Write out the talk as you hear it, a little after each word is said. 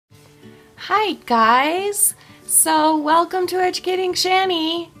Hi guys! So welcome to Educating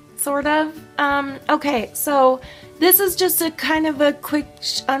Shani, sort of. Okay, so this is just a kind of a quick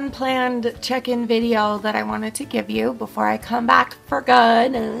unplanned check-in video that I wanted to give you before I come back for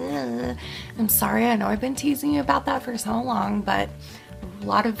good. I'm sorry, I know I've been teasing you about that for so long, but a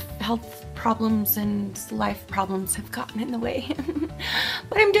lot of health problems and life problems have gotten in the way.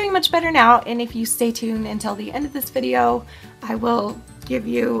 But I'm doing much better now, and if you stay tuned until the end of this video, I will give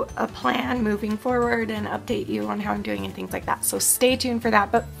you a plan moving forward and update you on how I'm doing and things like that. So stay tuned for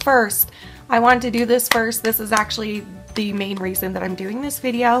that. But first, I wanted to do this first. This is actually the main reason that I'm doing this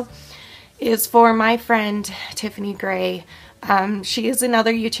video, is for my friend Tiffany Gray. She is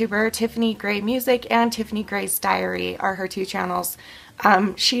another YouTuber. Tiffany Gray Music and Tiffany Gray's Diary are her two channels.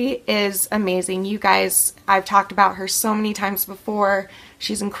 She is amazing. You guys, I've talked about her so many times before.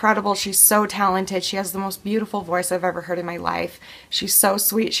 She's incredible. She's so talented. She has the most beautiful voice I've ever heard in my life. She's so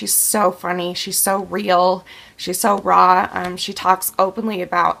sweet. She's so funny. She's so real. She's so raw. She talks openly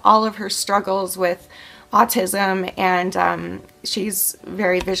about all of her struggles with autism, and she's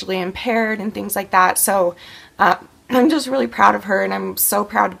very visually impaired and things like that. So I'm just really proud of her, and I'm so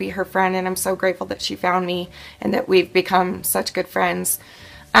proud to be her friend, and I'm so grateful that she found me and that we've become such good friends.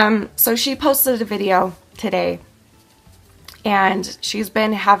 So she posted a video today, and she's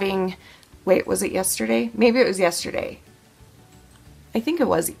been having, wait, was it yesterday? Maybe it was yesterday. I think it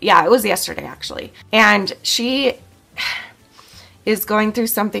was, yeah, it was yesterday actually. And she is going through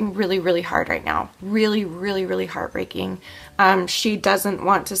something really, really hard right now. Really, really, really heartbreaking. She doesn't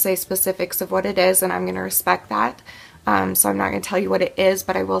want to say specifics of what it is, and I'm going to respect that. So I'm not going to tell you what it is,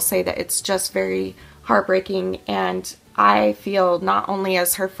 but I will say that it's just very heartbreaking, and I feel, not only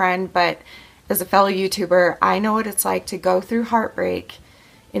as her friend, but as a fellow YouTuber, I know what it's like to go through heartbreak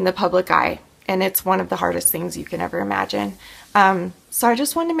in the public eye, and it's one of the hardest things you can ever imagine. So I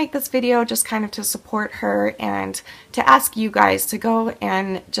just wanted to make this video just kind of to support her and to ask you guys to go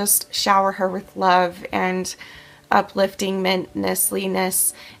and just shower her with love and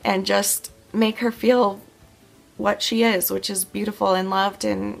upliftingness and just make her feel what she is, which is beautiful and loved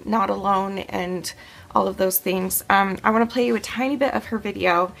and not alone and all of those things. I want to play you a tiny bit of her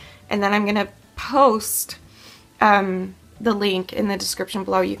video, and then I'm going to post the link in the description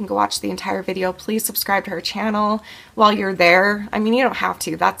below. You can go watch the entire video. Please subscribe to her channel while you're there. I mean, you don't have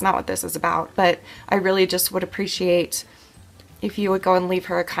to. That's not what this is about, but I really just would appreciate if you would go and leave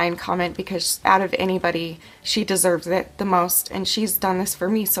her a kind comment, because out of anybody, she deserves it the most, and she's done this for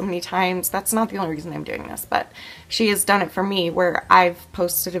me so many times. That's not the only reason I'm doing this, but she has done it for me, where I've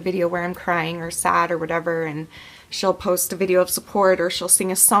posted a video where I'm crying or sad or whatever, and she'll post a video of support, or she'll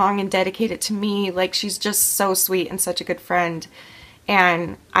sing a song and dedicate it to me. Like, she's just so sweet and such a good friend,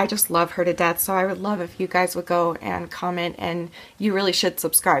 and I just love her to death. So I would love if you guys would go and comment, and you really should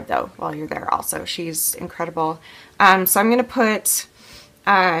subscribe though while you're there also. She's incredible. So I'm going to put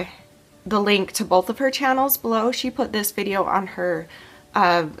the link to both of her channels below. She put this video on her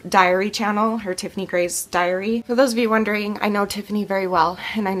diary channel, her Tiffany Gray's Diary. For those of you wondering, I know Tiffany very well,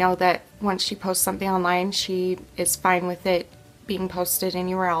 and I know that once she posts something online, she is fine with it being posted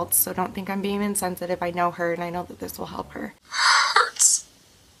anywhere else, so don't think I'm being insensitive. I know her, and I know that this will help her. Hurts.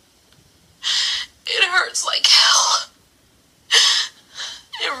 It hurts like hell.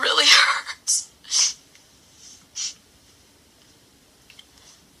 It really hurts.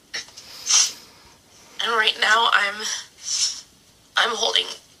 And right now I'm holding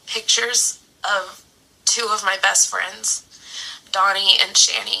pictures of two of my best friends, Donnie and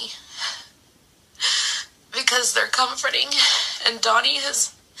Shani, because they're comforting, and Donnie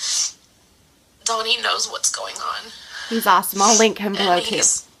knows what's going on. He's awesome. I'll link him below too.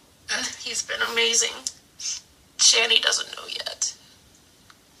 He's been amazing. Shani doesn't know yet.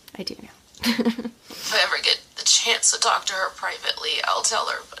 I do know. If I ever get the chance to talk to her privately, I'll tell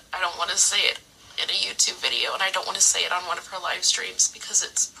her, but I don't want to say it in a YouTube video, and I don't want to say it on one of her live streams because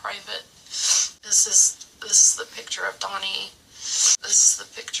it's private. This is the picture of Donnie. This is the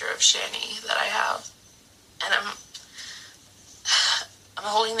picture of Shani that I have, and I'm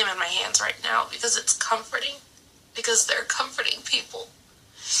holding them in my hands right now because it's comforting, because they're comforting people.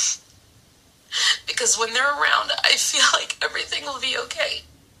 Because when they're around, I feel like everything will be okay.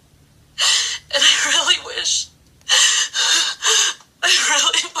 And I really wish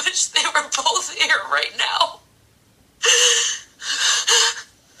they were both here right now.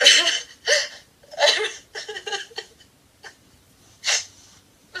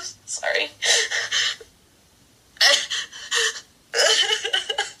 Sorry.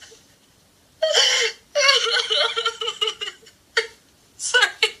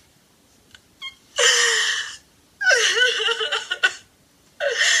 Sorry.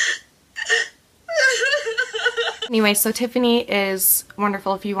 Anyway, so Tiffany is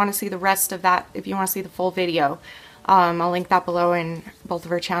wonderful. If you want to see the rest of that, if you want to see the full video, I'll link that below in both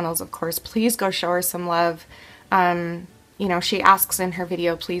of her channels, of course. Please go show her some love. You know, she asks in her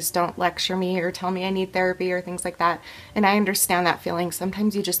video, please don't lecture me or tell me I need therapy or things like that. And I understand that feeling.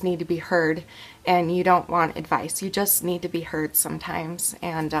 Sometimes you just need to be heard and you don't want advice. You just need to be heard sometimes.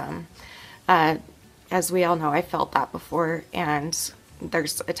 And as we all know, I felt that before, and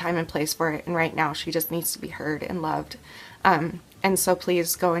there's a time and place for it. And right now she just needs to be heard and loved. And so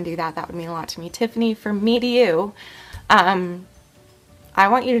please go and do that. That would mean a lot to me. Tiffany, from me to you, I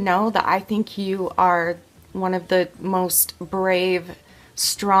want you to know that I think you are one of the most brave,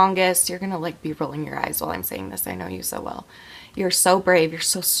 strongest. You're gonna like be rolling your eyes while I'm saying this. I know you so well. You're so brave. You're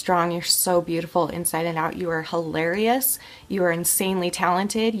so strong. You're so beautiful inside and out. You are hilarious. You are insanely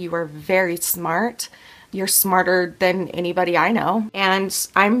talented. You are very smart. You're smarter than anybody I know. And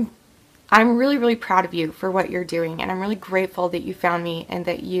I'm really, really proud of you for what you're doing. And I'm really grateful that you found me and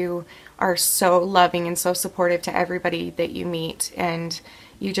that you are so loving and so supportive to everybody that you meet. And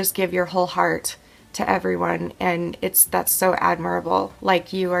you just give your whole heart to everyone, and that's so admirable.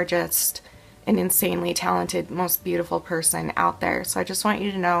 Like, you are just an insanely talented, most beautiful person out there. So I just want you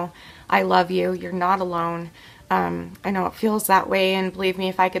to know I love you. You're not alone. I know it feels that way, and believe me,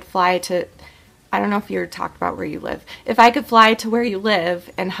 if I could fly to, I don't know if you talked about where you live. If I could fly to where you live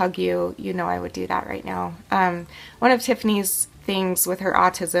and hug you, you know I would do that right now. One of Tiffany's things with her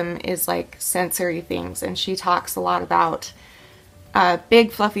autism is like sensory things, and she talks a lot about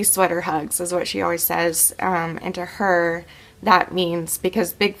big fluffy sweater hugs is what she always says, and to her that means,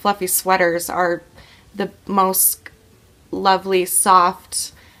 because big fluffy sweaters are the most lovely,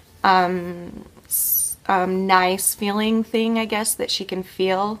 soft, nice feeling thing, I guess, that she can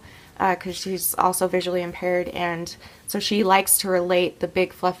feel, because she's also visually impaired, and so she likes to relate the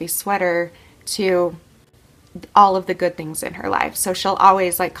big fluffy sweater to all of the good things in her life. So she'll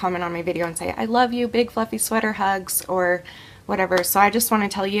always like comment on my video and say, I love you, big fluffy sweater hugs, or whatever. So I just want to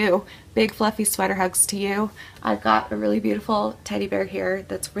tell you, big fluffy sweater hugs to you. I've got a really beautiful teddy bear here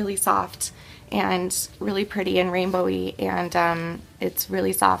that's really soft and really pretty and rainbowy, and it's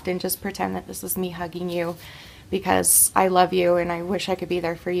really soft, and just pretend that this is me hugging you, because I love you and I wish I could be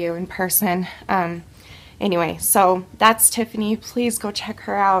there for you in person. Anyway, so that's Tiffany. Please go check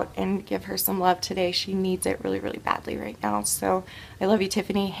her out and give her some love today. She needs it really, really badly right now. So I love you,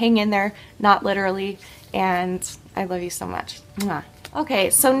 Tiffany. Hang in there, not literally, and I love you so much. Mwah.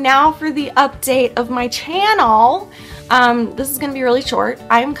 Okay, so now for the update of my channel. This is going to be really short.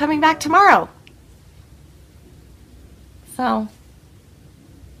 I'm coming back tomorrow. So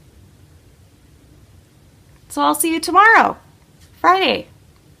I'll see you tomorrow. Friday,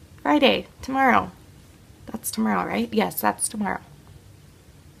 tomorrow. That's tomorrow, right? Yes, that's tomorrow.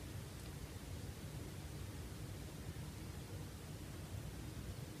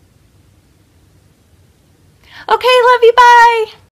 Okay, love you, bye!